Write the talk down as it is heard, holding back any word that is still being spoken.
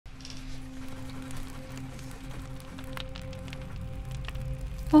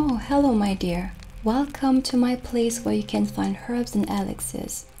Oh, hello, my dear. Welcome to my place where you can find herbs and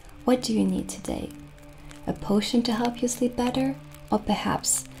elixirs. What do you need today? A potion to help you sleep better? Or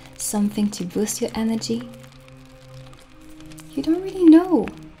perhaps something to boost your energy? You don't really know.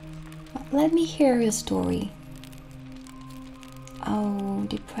 Let me hear your story. Oh,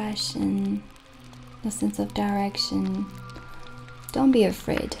 depression, no sense of direction. Don't be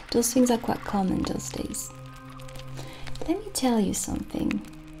afraid. Those things are quite common those days. Let me tell you something.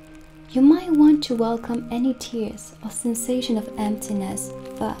 You might want to welcome any tears or sensation of emptiness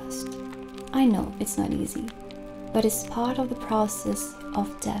first. I know it's not easy, but it's part of the process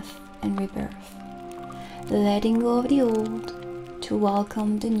of death and rebirth. Letting go of the old to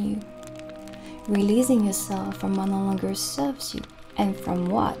welcome the new. Releasing yourself from what no longer serves you and from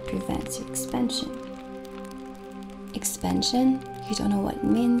what prevents your expansion. Expansion? You don't know what it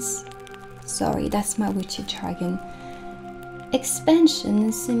means? Sorry, that's my witchy jargon. Expansion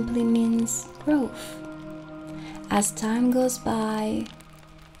simply means growth. As time goes by,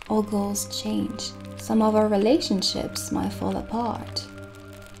 our goals change. Some of our relationships might fall apart,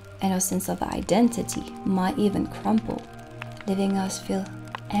 and our sense of identity might even crumble, leaving us feel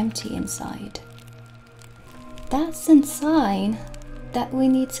empty inside. That's a sign that we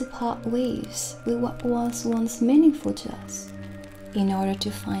need to part ways with what was once meaningful to us in order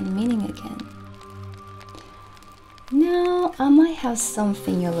to find meaning again. Now, I might have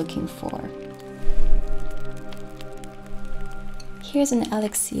something you're looking for. Here's an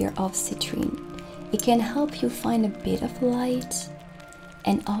elixir of citrine. It can help you find a bit of light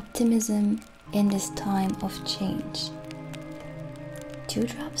and optimism in this time of change. 2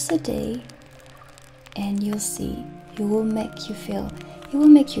 drops a day, and you'll see it will make you feel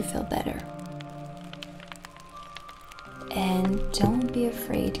better. And don't be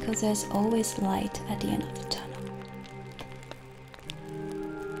afraid, because there's always light at the end of the tunnel.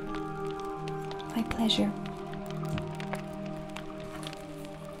 My pleasure.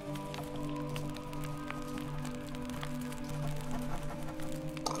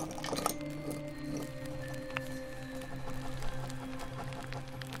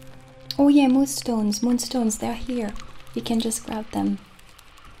 Oh yeah, moonstones, they're here. You can just grab them.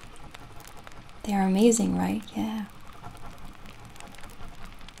 They are amazing, right? Yeah.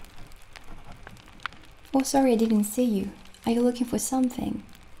 Oh, sorry, I didn't see you. Are you looking for something?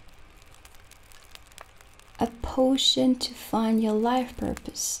 A potion to find your life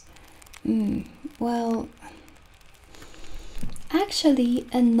purpose. Well, actually,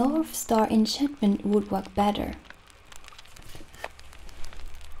 a North Star enchantment would work better.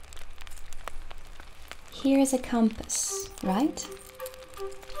 Here's a compass, right?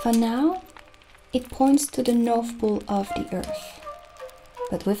 For now, it points to the North Pole of the Earth.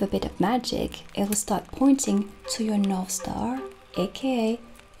 But with a bit of magic, it will start pointing to your North Star, aka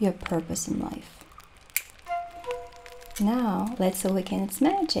your purpose in life. Now, let's awaken its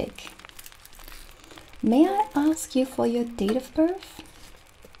magic. May I ask you for your date of birth?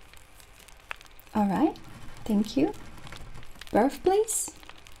 Alright, thank you. Birth, please?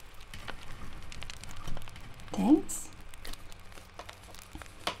 Thanks.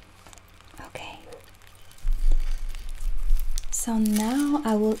 Okay. So now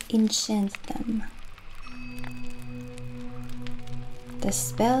I will enchant them. The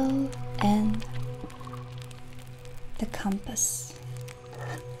spell and the compass.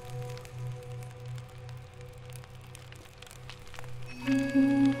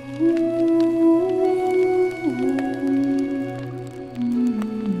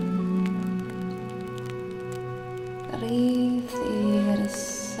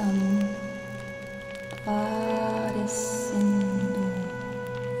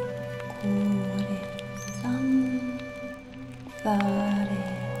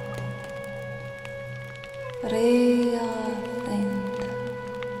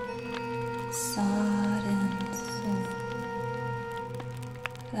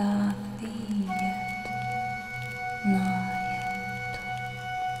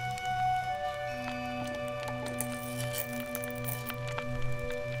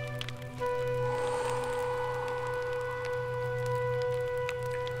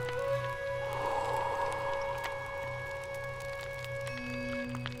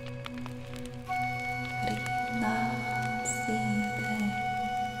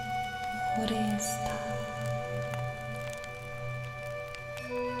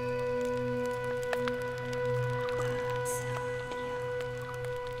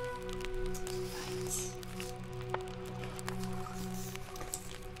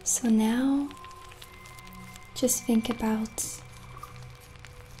 So now, just think about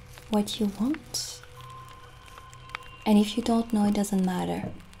what you want And if you don't know, it doesn't matter.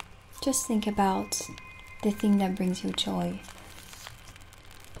 Just think about the thing that brings you joy.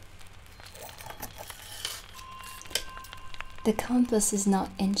 The compass is not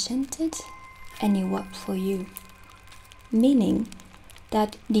enchanted and it works for you. Meaning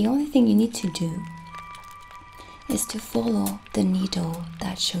that the only thing you need to do is to follow the needle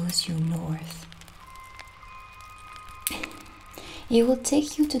that shows you north. It will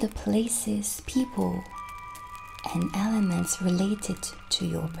take you to the places, people, and elements related to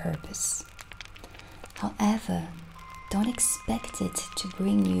your purpose. However, don't expect it to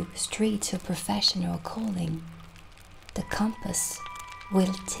bring you straight to a professional calling. The compass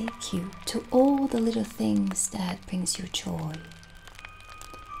will take you to all the little things that brings you joy.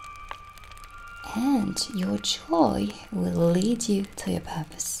 And your joy will lead you to your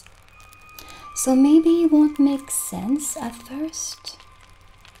purpose. So maybe it won't make sense at first,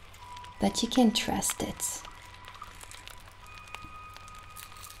 but you can trust it.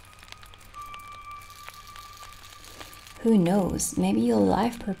 Who knows, maybe your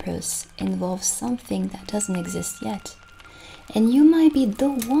life purpose involves something that doesn't exist yet, and you might be the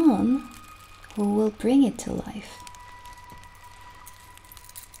one who will bring it to life.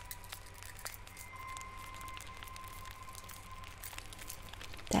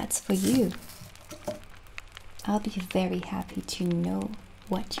 That's for you. I'll be very happy to know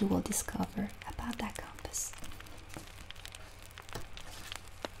what you will discover about that compass.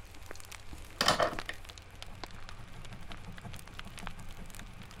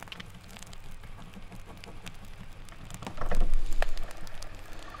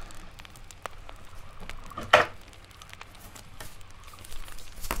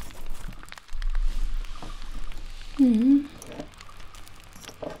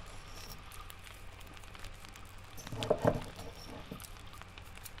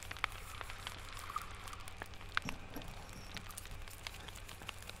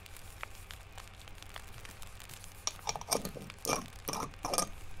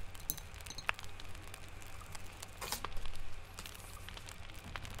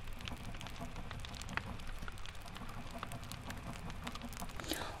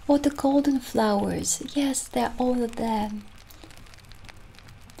 Or the golden flowers, yes, they're all of them.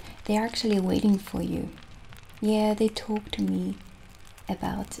 They're actually waiting for you. Yeah, they talk to me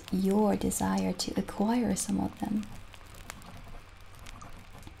about your desire to acquire some of them.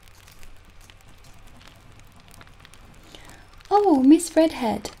 Oh, Miss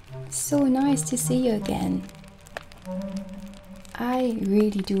Redhead, so nice to see you again. I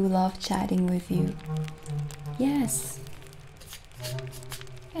really do love chatting with you. Yes.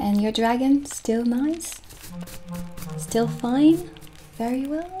 And your dragon, still nice? Still fine? Very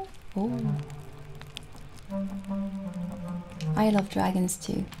well? Oh. I love dragons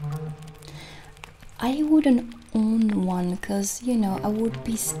too. I wouldn't own one because, you know, I would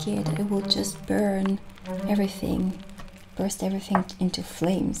be scared it would just burn everything, burst everything into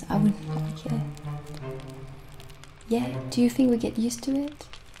flames. I wouldn't like it. Yeah, do you think we get used to it?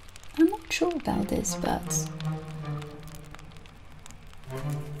 I'm not sure about this, but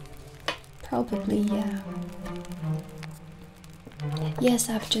probably, yeah. Yes,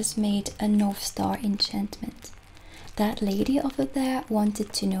 I've just made a North Star enchantment. That lady over there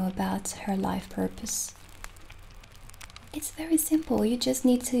wanted to know about her life purpose. It's very simple. You just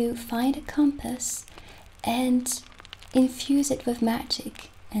need to find a compass and infuse it with magic,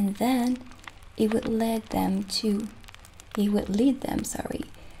 and then it would lead them to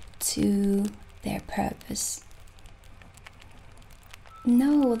their purpose.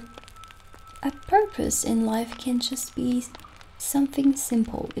 No, a purpose in life can just be something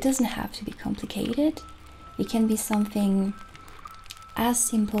simple. It doesn't have to be complicated. It can be something as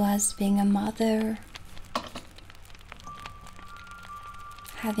simple as being a mother,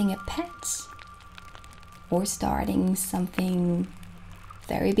 having a pet, or starting something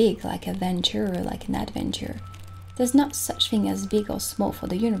very big like a venture or like an adventure. There's not such thing as big or small for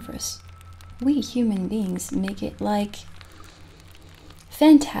the universe. We human beings make it like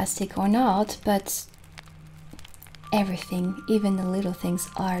fantastic or not, but everything, even the little things,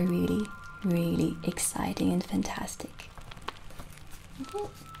 are really, really exciting and fantastic.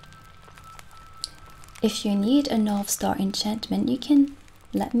 If you need a North Star enchantment, you can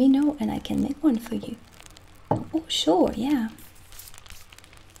let me know and I can make one for you. Oh, sure, yeah.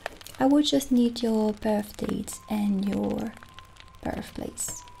 I would just need your birth dates and your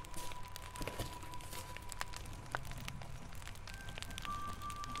birthplace.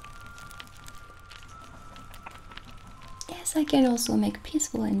 Yes, I can also make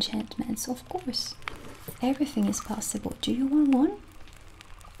peaceful enchantments, of course. Everything is possible. Do you want one?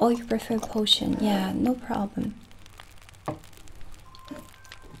 Or you prefer potion? Yeah, no problem.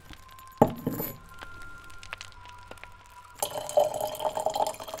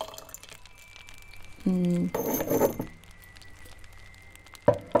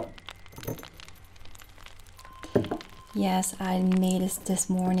 Yes, I made it this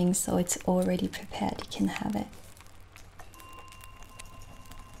morning, so it's already prepared. You can have it.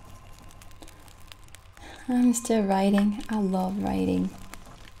 I'm still writing. I love writing.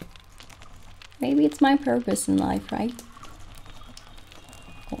 Maybe it's my purpose in life, right?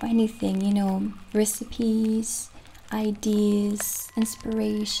 Or anything, you know, recipes, ideas,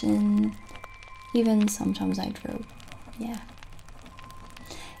 inspiration. Even sometimes I draw. Yeah.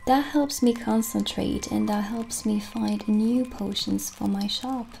 That helps me concentrate, and that helps me find new potions for my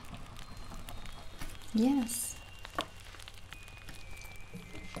shop. Yes.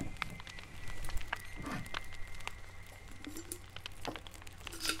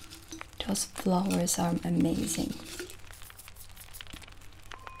 Those flowers are amazing.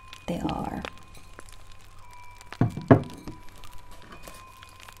 They are.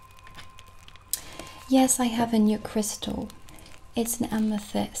 Yes, I have a new crystal. It's an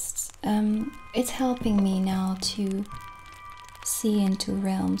amethyst. It's helping me now to see into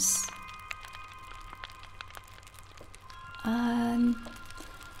realms. How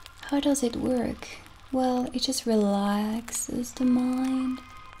does it work? Well, it just relaxes the mind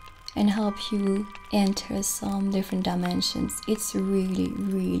and helps you enter some different dimensions. It's really,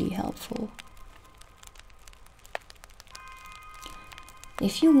 really helpful.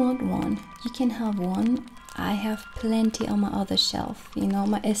 If you want one, you can have one. I have plenty on my other shelf. You know,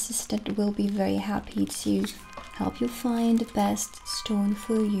 my assistant will be very happy to help you find the best stone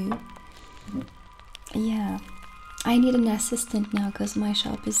for you. Yeah, I need an assistant now because my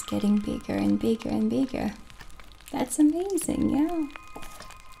shop is getting bigger and bigger and bigger. That's amazing, yeah.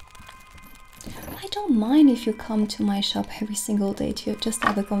 I don't mind if you come to my shop every single day to just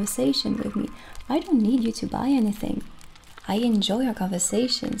have a conversation with me. I don't need you to buy anything. I enjoy our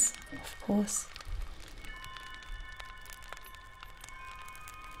conversations, of course.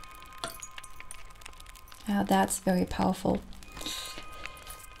 That's very powerful.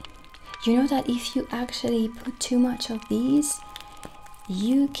 You know that if you actually put too much of these,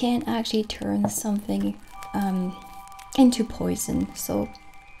 you can actually turn something into poison. So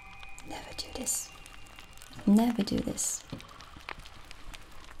never do this. Never do this.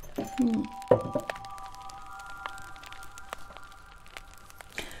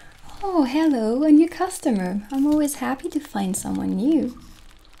 Oh, hello, a new customer. I'm always happy to find someone new.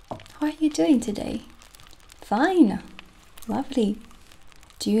 How are you doing today? Fine. Lovely.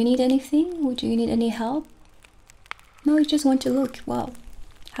 Do you need anything? Or do you need any help? No, you just want to look. Well,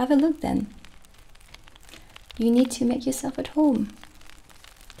 have a look then. You need to make yourself at home.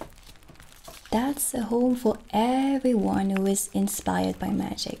 That's a home for everyone who is inspired by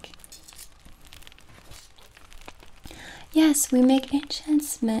magic. Yes, we make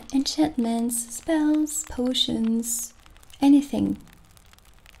enchantments, spells, potions, anything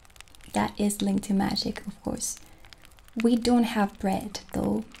that is linked to magic, of course. We don't have bread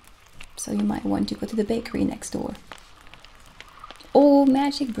though, so you might want to go to the bakery next door. Oh,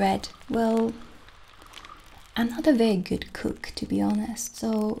 magic bread. Well, I'm not a very good cook, to be honest,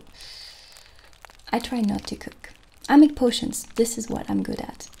 so I try not to cook. I make potions. This is what I'm good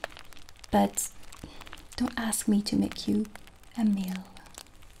at. But don't ask me to make you a meal.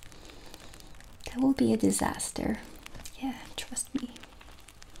 That will be a disaster. Yeah, trust me.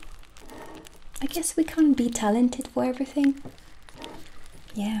 I guess we can't be talented for everything.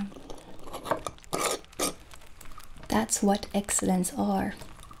 Yeah. That's what excellence are.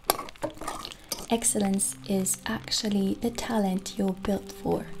 Excellence is actually the talent you're built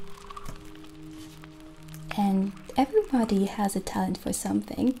for. And everybody has a talent for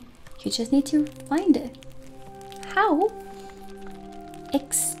something. You just need to find it. How?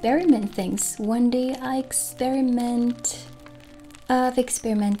 Experiment things. One day I've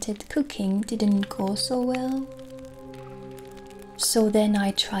experimented cooking, didn't go so well. So then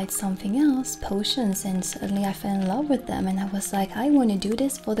I tried something else, potions, and suddenly I fell in love with them and I was like, I want to do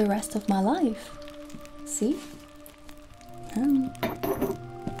this for the rest of my life. See?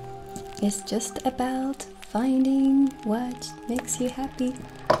 It's just about finding what makes you happy.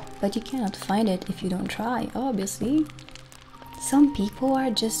 But you cannot find it if you don't try, obviously. Some people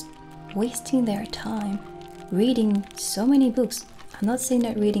are just wasting their time reading so many books. I'm not saying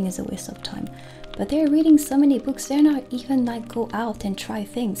that reading is a waste of time, but they're reading so many books, they're not even like go out and try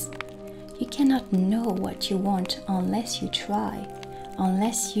things. You cannot know what you want unless you try,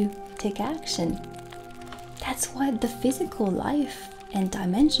 unless you take action. That's what the physical life and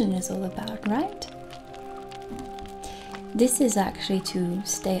dimension is all about, right? This is actually to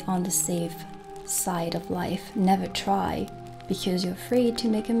stay on the safe side of life. Never try because you're afraid to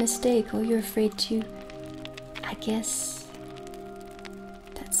make a mistake, or you're afraid to, I guess,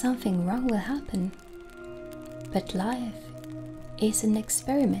 that something wrong will happen. But life is an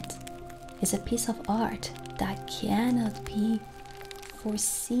experiment, is a piece of art that cannot be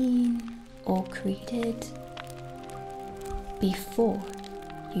foreseen or created before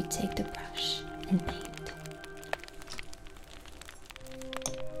you take the brush and paint.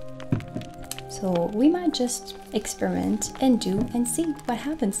 So we might just experiment and do and see what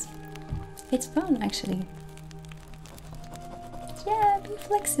happens. It's fun, actually. Yeah, be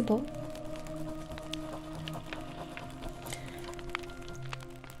flexible.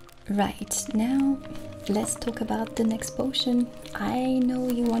 Right, now let's talk about the next potion. I know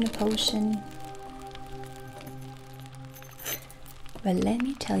you want a potion, but let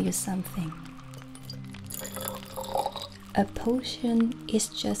me tell you something. A potion is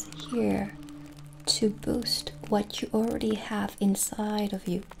just here to boost what you already have inside of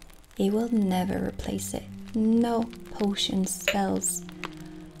you. It will never replace it. No potion, spells,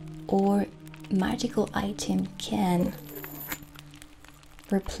 or magical item can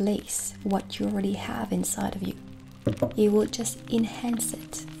replace what you already have inside of you. It will just enhance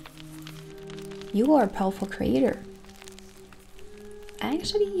it. You are a powerful creator.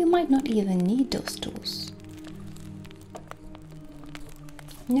 Actually, you might not even need those tools.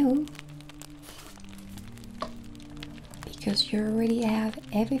 No, because you already have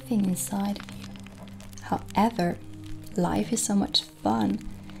everything inside of you. However, life is so much fun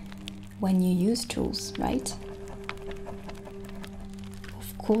when you use tools, right?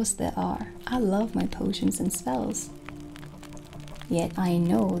 Of course there are. I love my potions and spells. Yet I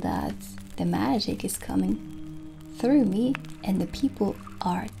know that the magic is coming through me and the people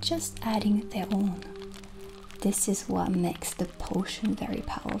are just adding their own. This is what makes the potion very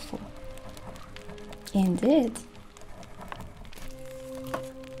powerful. Indeed.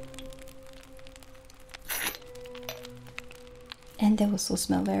 And they also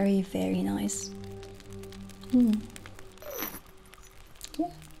smell very, very nice. Yeah.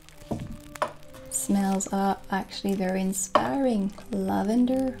 Smells are actually very inspiring.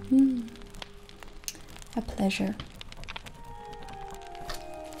 Lavender. A pleasure.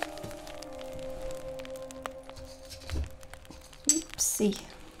 Oopsie.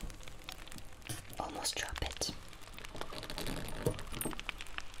 Almost drop it.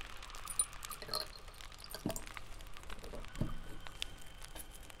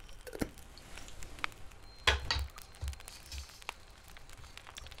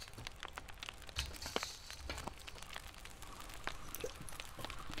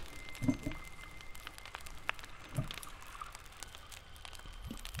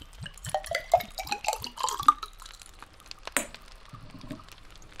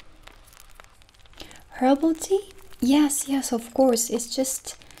 Herbal tea? Yes, yes, of course. It's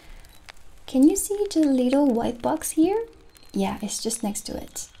just... Can you see the little white box here? Yeah, it's just next to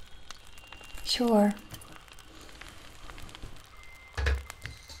it. Sure.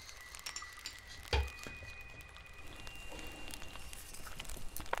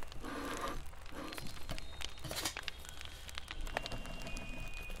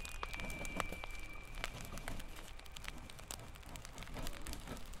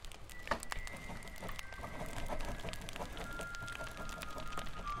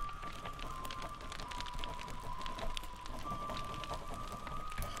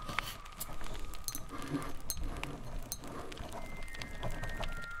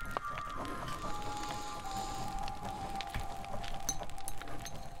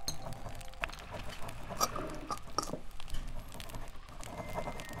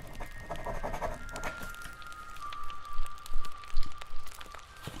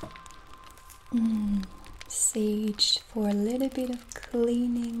 Sage for a little bit of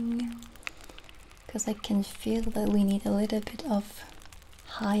cleaning, because I can feel that we need a little bit of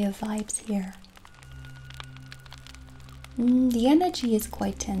higher vibes here. The energy is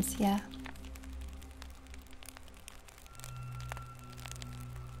quite tense, yeah.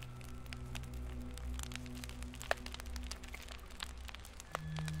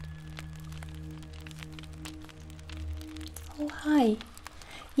 Oh, hi.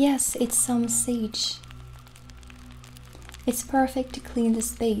 Yes, it's some sage. It's perfect to clean the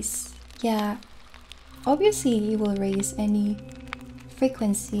space. Yeah, obviously it will raise any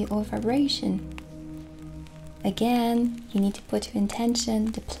frequency or vibration. Again, you need to put your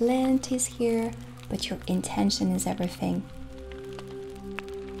intention. The plant is here, but your intention is everything.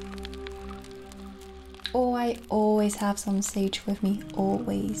 Oh, I always have some sage with me,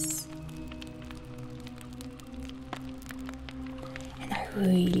 always.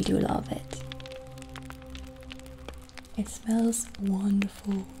 really do love it. It smells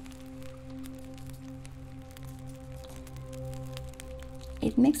wonderful.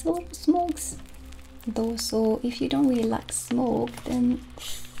 It makes a lot of smokes though, so if you don't really like smoke, then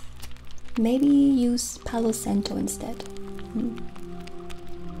maybe use Palo Santo instead.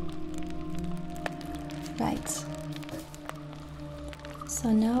 Right.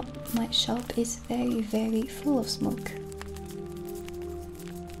 So now my shop is very, very full of smoke.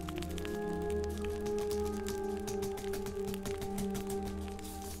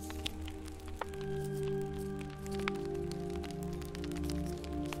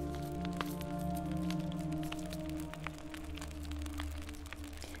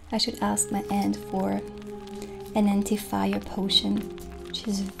 I should ask my aunt for an anti-fire potion.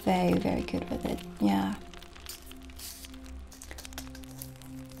 She's very, very good with it. Yeah.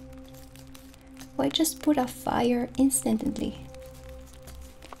 Well, just put out fire instantly.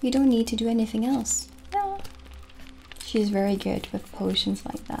 You don't need to do anything else. Yeah. She's very good with potions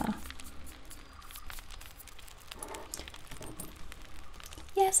like that.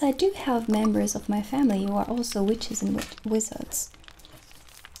 Yes, I do have members of my family who are also witches and wizards.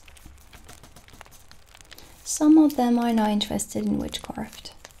 Some of them are not interested in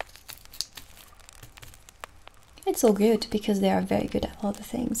witchcraft. It's all good because they are very good at other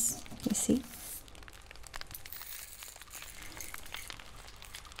things, you see.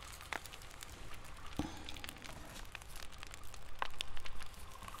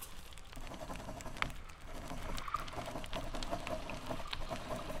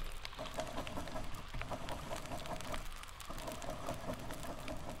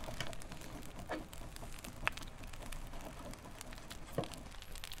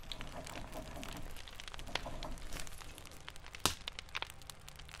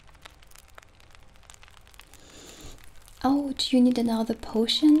 Oh, do you need another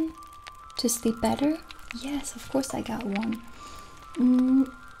potion to sleep better? Yes, of course I got one.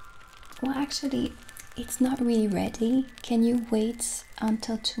 Well, actually, it's not really ready. Can you wait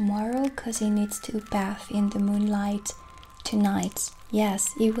until tomorrow? Because he needs to bath in the moonlight tonight. Yes,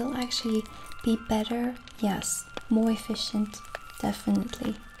 it will actually be better. Yes, more efficient,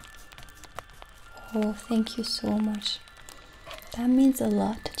 definitely. Oh, thank you so much. That means a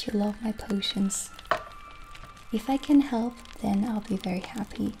lot that you love my potions. If I can help, then I'll be very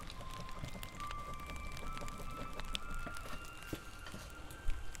happy.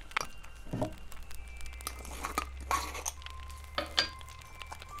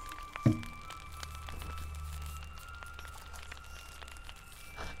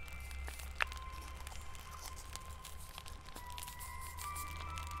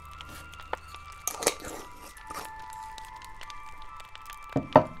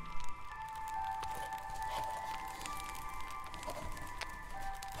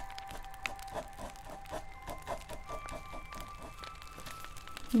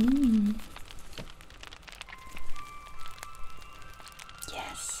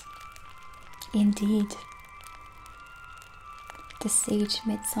 Yes, indeed. The sage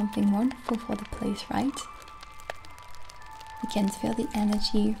made something wonderful for the place, right? You can feel the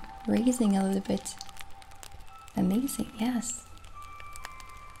energy raising a little bit. Amazing, yes.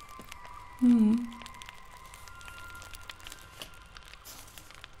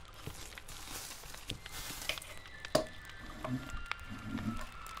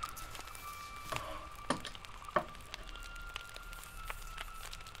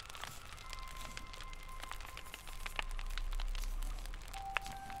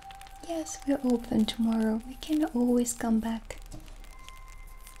 Yes, we're open tomorrow. We can always come back.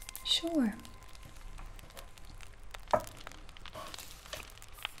 Sure.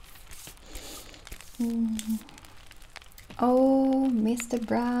 Oh, Mr.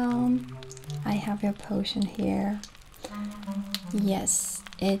 Brown, I have your potion here. Yes,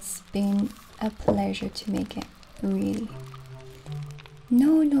 it's been a pleasure to make it, really.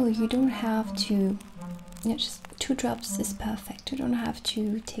 No, you don't have to. Just 2 drops is perfect. You don't have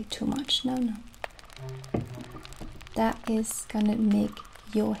to take too much. No. That is gonna make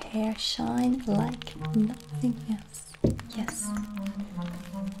your hair shine like nothing else. Yes.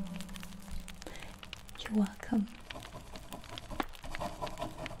 You're welcome.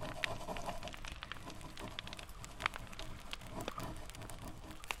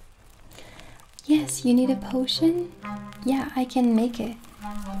 Yes, you need a potion? Yeah, I can make it.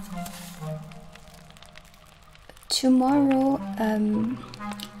 Tomorrow,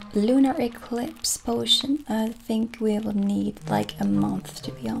 lunar eclipse potion. I think we will need like a month,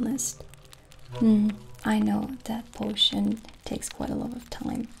 to be honest. I know that potion takes quite a lot of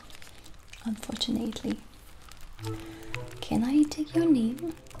time, unfortunately. Can I take your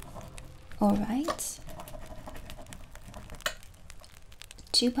name? Alright.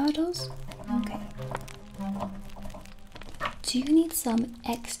 2 bottles? Okay. Do you need some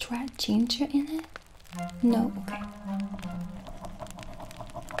extra ginger in it? No, okay.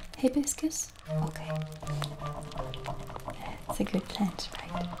 Hibiscus? Okay. It's a good plant,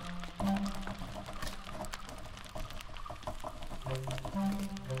 right?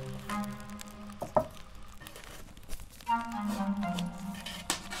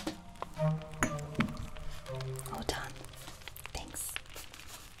 All done. Thanks.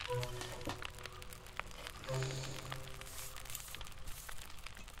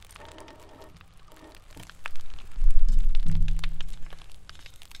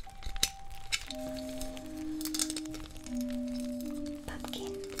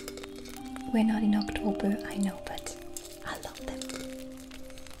 Pumpkin. We're not in October, I know, but I love them.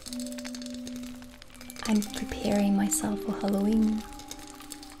 I'm preparing myself for Halloween.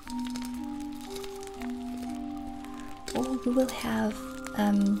 Oh, we will have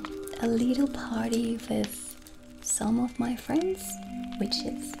a little party with some of my friends,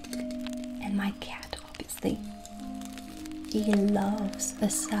 witches, and my cat, obviously. He loves a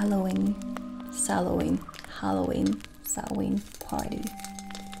Halloween party.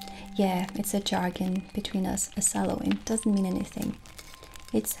 Yeah, it's a jargon between us. A Halloween doesn't mean anything.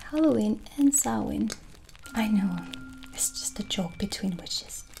 It's Halloween and Samhain. I know, it's just a joke between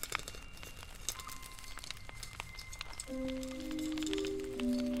witches.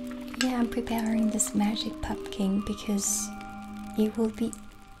 Yeah, I'm preparing this magic pumpkin because it will be,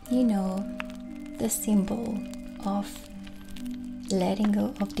 you know, the symbol of letting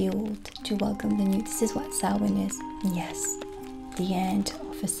go of the old to welcome the new. This is what Samhain is. Yes, the end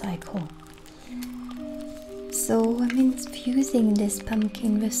of a cycle. So I'm infusing this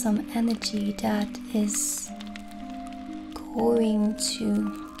pumpkin with some energy that is going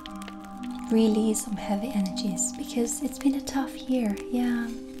to release some heavy energies, because it's been a tough year, yeah,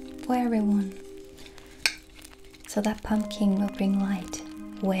 for everyone. So that pumpkin will bring light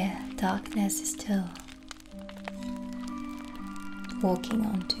where darkness is still walking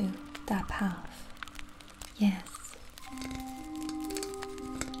onto that path. Yes.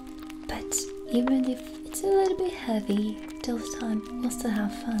 But even if it's a little bit heavy, this time we'll still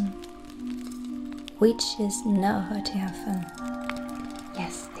have fun. Witches know how to have fun.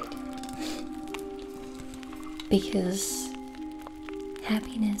 Yes, they do. Because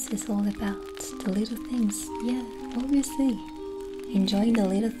happiness is all about the little things. Yeah, obviously. Enjoying the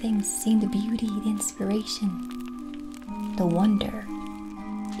little things, seeing the beauty, the inspiration, the wonder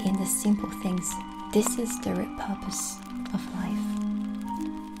in the simple things. This is the real purpose of life.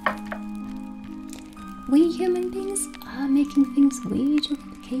 We human beings are making things way too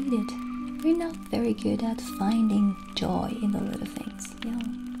complicated. We're not very good at finding joy in the little things, you know.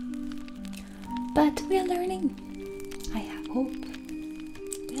 But we're learning. I have hope.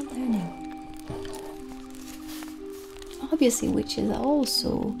 We're learning. Obviously, witches are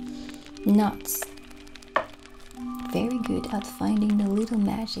also not very good at finding the little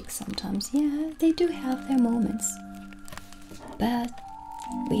magic sometimes. Yeah, they do have their moments. But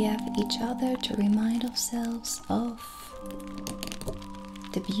we have each other to remind ourselves of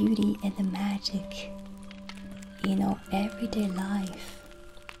the beauty and the magic in our everyday life.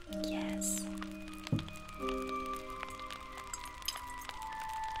 Yes.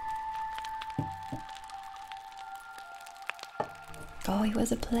 Oh, it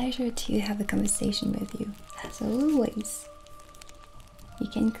was a pleasure to have a conversation with you, as always. You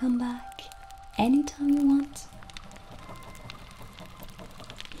can come back anytime you want.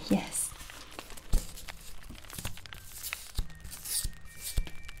 Yes.